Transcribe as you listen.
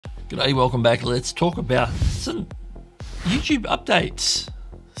G'day, welcome back. Let's talk about some YouTube updates.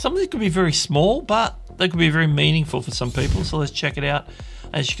 Some of these could be very small, but they could be very meaningful for some people. So let's check it out.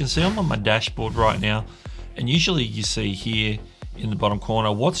 As you can see, I'm on my dashboard right now. And usually you see here in the bottom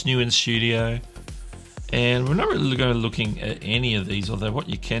corner, what's new in studio. And we're not really going to be looking at any of these, although what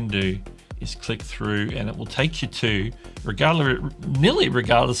you can do is click through and it will take you to, nearly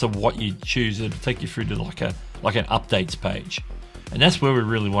regardless of what you choose, it'll take you through to like an updates page. And that's where we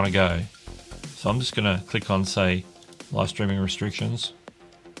really want to go. So I'm just going to click on, say, live streaming restrictions.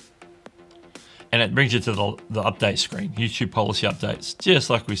 And it brings you to the update screen, YouTube policy updates, just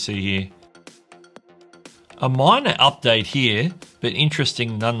like we see here. A minor update here, but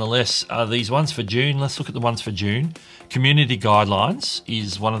interesting nonetheless, are these ones for June. Let's look at the ones for June. Community guidelines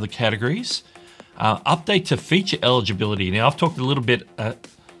is one of the categories. Update to feature eligibility. Now, I've talked a little bit,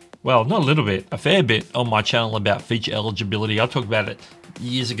 well, not a little bit, a fair bit on my channel about feature eligibility. I talked about it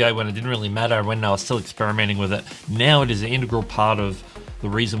years ago when it didn't really matter, when I was still experimenting with it. Now it is an integral part of the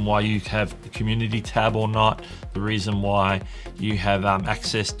reason why you have the community tab or not, the reason why you have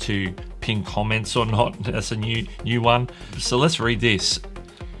access to pinned comments or not. That's a new one. So let's read this.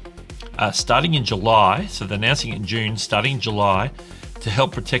 Starting in July, so they're announcing it in June, starting in July, to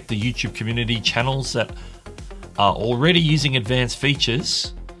help protect the YouTube community channels that are already using advanced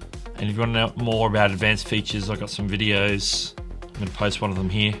features. And if you want to know more about advanced features, I've got some videos. I'm going to post one of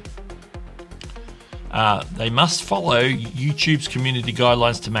them here. They must follow YouTube's community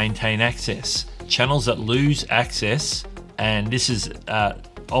guidelines to maintain access. Channels that lose access, and this is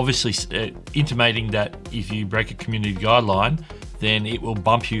obviously intimating that if you break a community guideline, then it will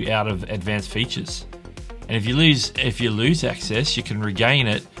bump you out of advanced features. And if you lose access, you can regain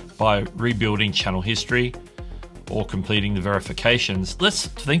it by rebuilding channel history or completing the verifications. Let's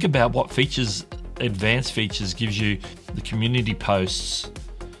think about what features, advanced features, gives you the community posts.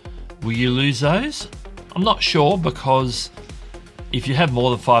 Will you lose those? I'm not sure, because if you have more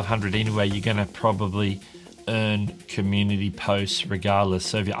than 500 anyway, you're going to probably earn community posts regardless.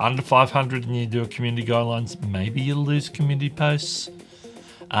 So if you're under 500 and you do a community guidelines, maybe you'll lose community posts.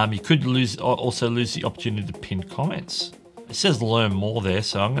 You could also lose the opportunity to pin comments. It says learn more there,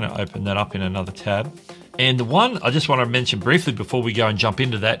 so I'm going to open that up in another tab. And the one I just want to mention briefly before we go and jump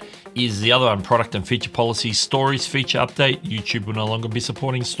into that is the other one, product and feature policy, stories feature update. YouTube will no longer be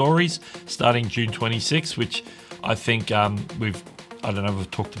supporting stories starting June 26, which I think I don't know if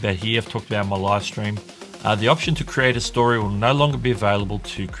I've talked about here, I've talked about in my live stream. The option to create a story will no longer be available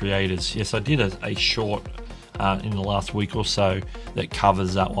to creators. Yes, I did a short in the last week or so that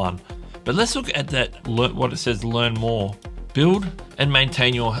covers that one. But let's look at that, what it says, learn more. Build and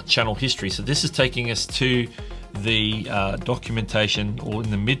maintain your channel history. So this is taking us to the documentation, or in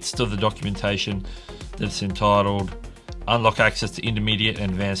the midst of the documentation, that's entitled Unlock Access to Intermediate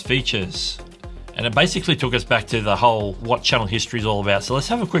and Advanced Features. And it basically took us back to the whole what channel history is all about. So let's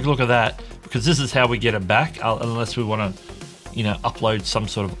have a quick look at that, because this is how we get it back, unless we want to, upload some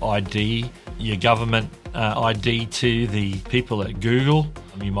sort of ID, your government ID to the people at Google.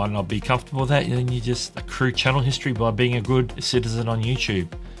 You might not be comfortable with that, and then you just accrue channel history by being a good citizen on YouTube.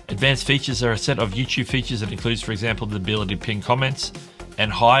 Advanced features are a set of YouTube features that includes, for example, the ability to pin comments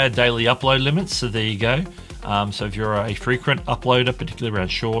and higher daily upload limits. So there you go. So if you're a frequent uploader, particularly around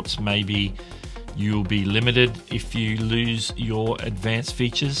shorts, maybe you'll be limited if you lose your advanced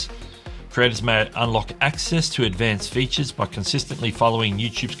features. Creators may unlock access to advanced features by consistently following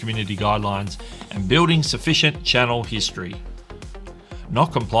YouTube's community guidelines and building sufficient channel history.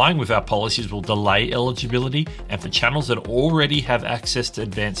 Not complying with our policies will delay eligibility, and for channels that already have access to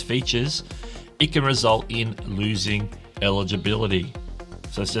advanced features, it can result in losing eligibility.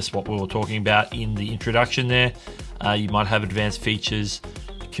 So it's just what we were talking about in the introduction there. You might have advanced features,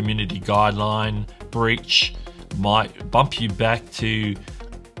 community guideline breach might bump you back to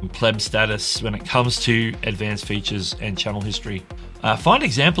pleb status when it comes to advanced features and channel history. Find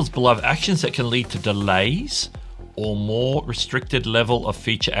examples below of actions that can lead to delays or more restricted level of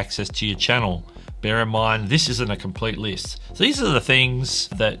feature access to your channel. Bear in mind, this isn't a complete list. So these are the things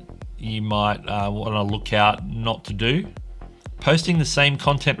that you might want to look out not to do. Posting the same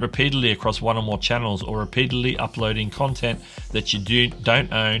content repeatedly across one or more channels, or repeatedly uploading content that you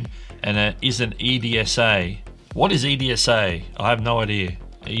don't own and is an EDSA. What is EDSA? I have no idea.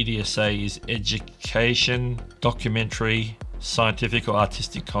 EDSA is education, documentary, scientific or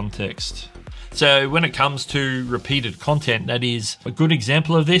artistic context. So when it comes to repeated content, that is a good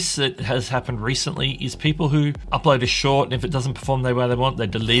example of this that has happened recently is people who upload a short, and if it doesn't perform the way they want, they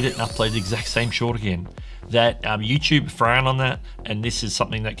delete it and upload the exact same short again. That YouTube frown on that, and this is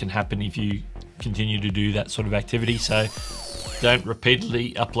something that can happen if you continue to do that sort of activity. So Don't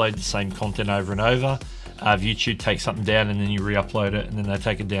repeatedly upload the same content over and over. If YouTube takes something down and then you re-upload it, and then they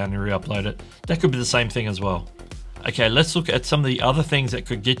take it down and re-upload it, that could be the same thing as well. Okay, let's look at some of the other things that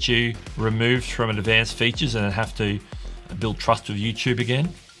could get you removed from advanced features and have to build trust with YouTube again.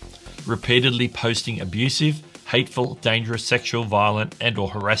 Repeatedly posting abusive, hateful, dangerous, sexual, violent, and or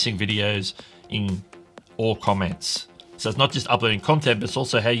harassing videos in all comments. So it's not just uploading content, but it's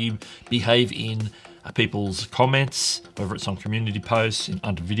also how you behave in people's comments, whether it's on community posts,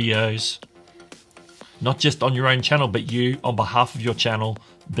 under videos. Not just on your own channel, but you on behalf of your channel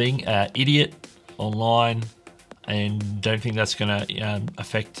being an idiot online, and don't think that's going to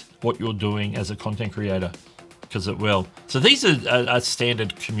affect what you're doing as a content creator, because it will. So these are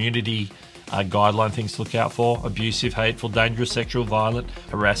standard community guideline things to look out for: abusive, hateful, dangerous, sexual, violent,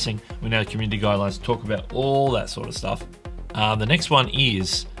 harassing. We know community guidelines talk about all that sort of stuff. The next one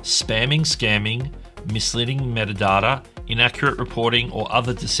is spamming, scamming, misleading metadata, inaccurate reporting, or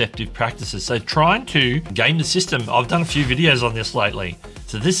other deceptive practices. So trying to game the system. I've done a few videos on this lately.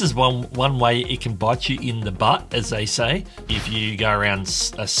 So this is one way it can bite you in the butt, as they say, if you go around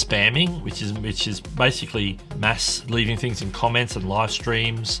spamming, which is basically mass leaving things in comments and live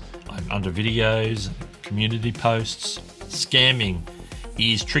streams, under videos, community posts. Scamming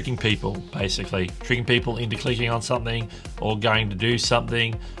is tricking people, basically tricking people into clicking on something or going to do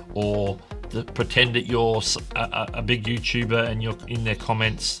something, or pretend that you're a big YouTuber and you're in their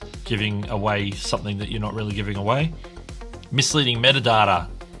comments giving away something that you're not really giving away. Misleading metadata.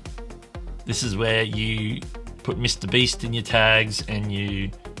 This is where you put Mr. Beast in your tags and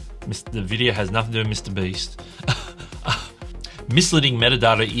the video has nothing to do with Mr. Beast. Misleading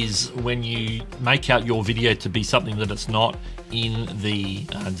metadata is when you make out your video to be something that it's not, in the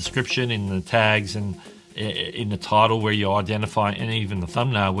description, in the tags, and in the title where you're identifying, and even the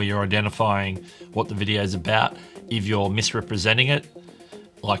thumbnail where you're identifying what the video is about. If you're misrepresenting it,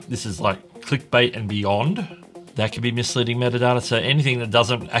 like this is like clickbait and beyond, that could be misleading metadata. So anything that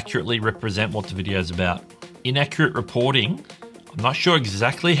doesn't accurately represent what the video is about. Inaccurate reporting, I'm not sure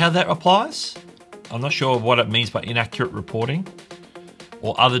exactly how that applies. I'm not sure what it means by inaccurate reporting.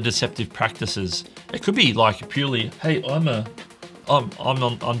 Or other deceptive practices. It could be like purely, hey, I'm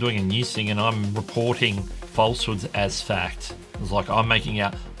doing a news thing and I'm reporting falsehoods as fact. It's like I'm making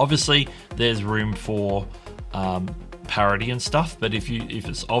out. Obviously, there's room for parody and stuff, but if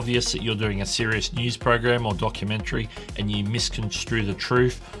it's obvious that you're doing a serious news program or documentary and you misconstrue the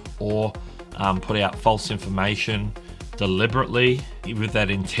truth or put out false information deliberately with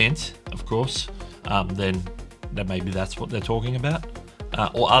that intent, of course, then maybe that's what they're talking about.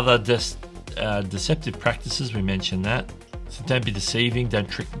 Or other deceptive practices, we mentioned that. So don't be deceiving,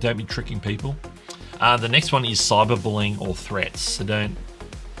 don't be tricking people. The next one is cyberbullying or threats. So don't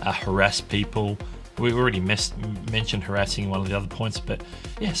harass people. We already mentioned harassing in one of the other points, but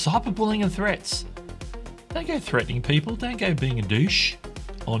yeah, cyberbullying and threats. Don't go threatening people, don't go being a douche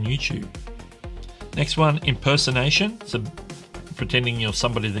on YouTube. Next one, impersonation. So pretending you're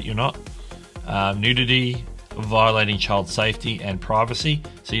somebody that you're not. Nudity, violating child safety and privacy.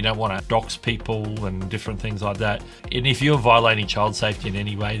 So you don't want to dox people and different things like that. And if you're violating child safety in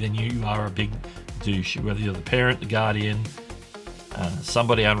any way, then you are a big douche, whether you're the parent, the guardian,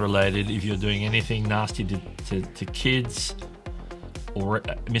 somebody unrelated. If you're doing anything nasty to kids or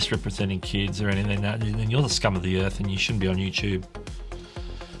misrepresenting kids or anything like that, then you're the scum of the earth and you shouldn't be on YouTube.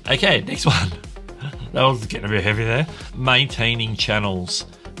 Okay, next one. That was getting a bit heavy there. Maintaining channels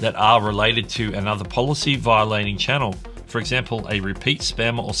that are related to another policy violating channel. For example, a repeat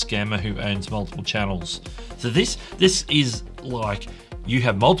spammer or scammer who owns multiple channels. So this is like you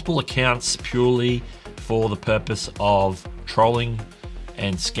have multiple accounts purely for the purpose of trolling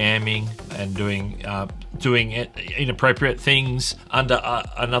and scamming and doing inappropriate things under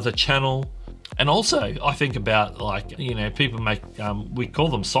another channel. And also, I think about, like, you know, people make, we call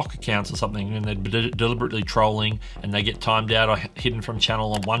them sock accounts or something, and they're deliberately trolling, and they get timed out or hidden from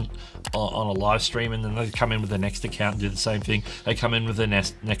channel on a live stream, and then they come in with their next account and do the same thing. They come in with their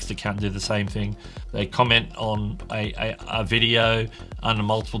next account and do the same thing. They comment on a video under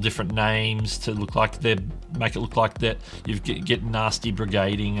multiple different names to make it look like that you get nasty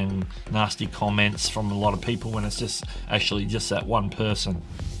brigading and nasty comments from a lot of people when it's just actually just that one person.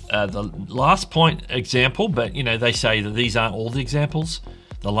 The last point example, but you know, they say that these aren't all the examples.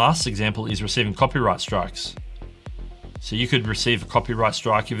 The last example is receiving copyright strikes. So you could receive a copyright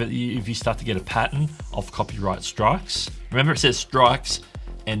strike if you start to get a pattern of copyright strikes. Remember, it says strikes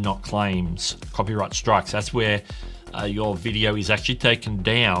and not claims. Copyright strikes, that's where your video is actually taken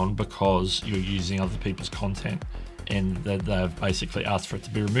down because you're using other people's content, and they've basically asked for it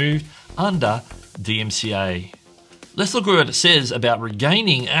to be removed under DMCA. Let's look at what it says about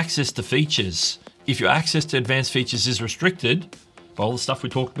regaining access to features. If your access to advanced features is restricted by all the stuff we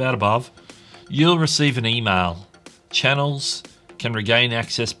talked about above, you'll receive an email. Channels can regain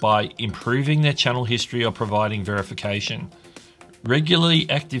access by improving their channel history or providing verification. Regularly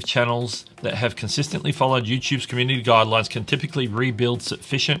active channels that have consistently followed YouTube's community guidelines can typically rebuild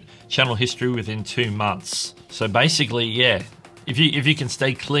sufficient channel history within 2 months. So basically, yeah, if you can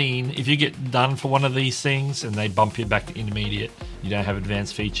stay clean, if you get done for one of these things and they bump you back to intermediate, you don't have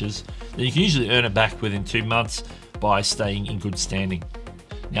advanced features, then you can usually earn it back within 2 months by staying in good standing.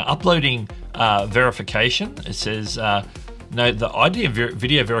 Now, uploading verification, it says, no, the idea of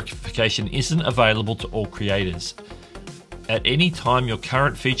video verification isn't available to all creators. At any time, your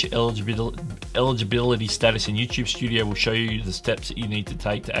current feature eligibility status in YouTube Studio will show you the steps that you need to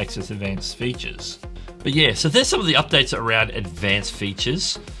take to access advanced features. But yeah, so there's some of the updates around advanced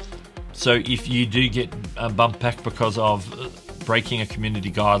features. So if you do get bumped back because of breaking a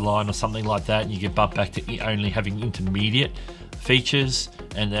community guideline or something like that, and you get bumped back to only having intermediate features,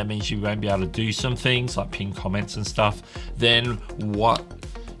 and that means you won't be able to do some things like pin comments and stuff, then what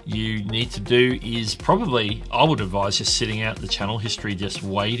you need to do is probably, I would advise just sitting out the channel history, just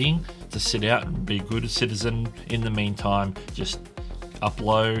waiting to sit out and be a good citizen. In the meantime, just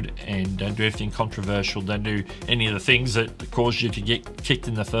upload and don't do anything controversial, don't do any of the things that caused you to get kicked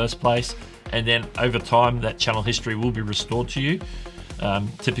in the first place, and then over time that channel history will be restored to you,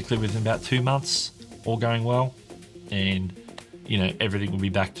 typically within about 2 months, all going well, and you know, everything will be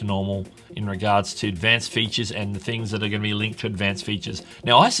back to normal in regards to advanced features and the things that are going to be linked to advanced features.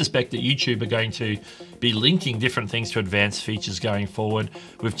 Now, I suspect that YouTube are going to be linking different things to advanced features going forward.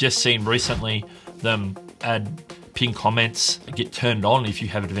 We've just seen recently them add pin comments get turned on if you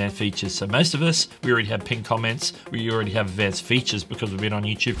have advanced features. So most of us, we already have pin comments. We already have advanced features because we've been on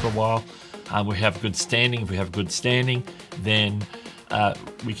YouTube for a while. We have good standing. If we have good standing, then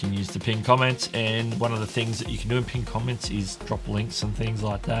we can use the pin comments, and one of the things that you can do in pin comments is drop links and things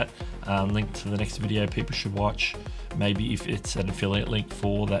like that. Link to the next video people should watch, maybe if it's an affiliate link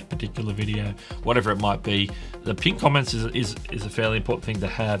for that particular video, whatever it might be. The pin comments is a fairly important thing to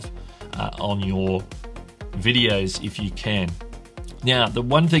have on your videos if you can. Now, the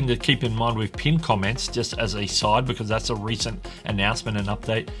one thing to keep in mind with pin comments, just as a side, because that's a recent announcement and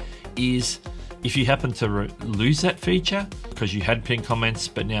update, is if you happen to lose that feature because you had pin comments,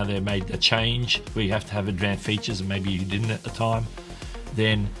 but now they made a change where you have to have advanced features and maybe you didn't at the time,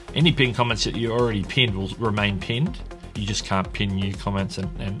 then any pin comments that you already pinned will remain pinned. You just can't pin new comments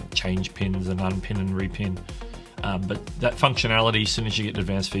and change pins and unpin and repin. But that functionality, as soon as you get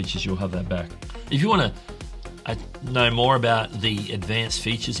advanced features, you'll have that back. If you want to know more about the advanced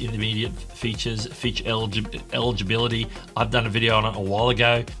features, intermediate features, feature eligibility, I've done a video on it a while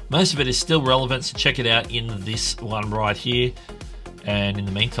ago. Most of it is still relevant, so check it out in this one right here. And in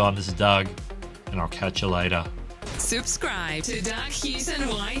the meantime, this is Doug, and I'll catch you later. Subscribe to Doug Hewson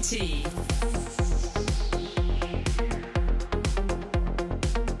YT.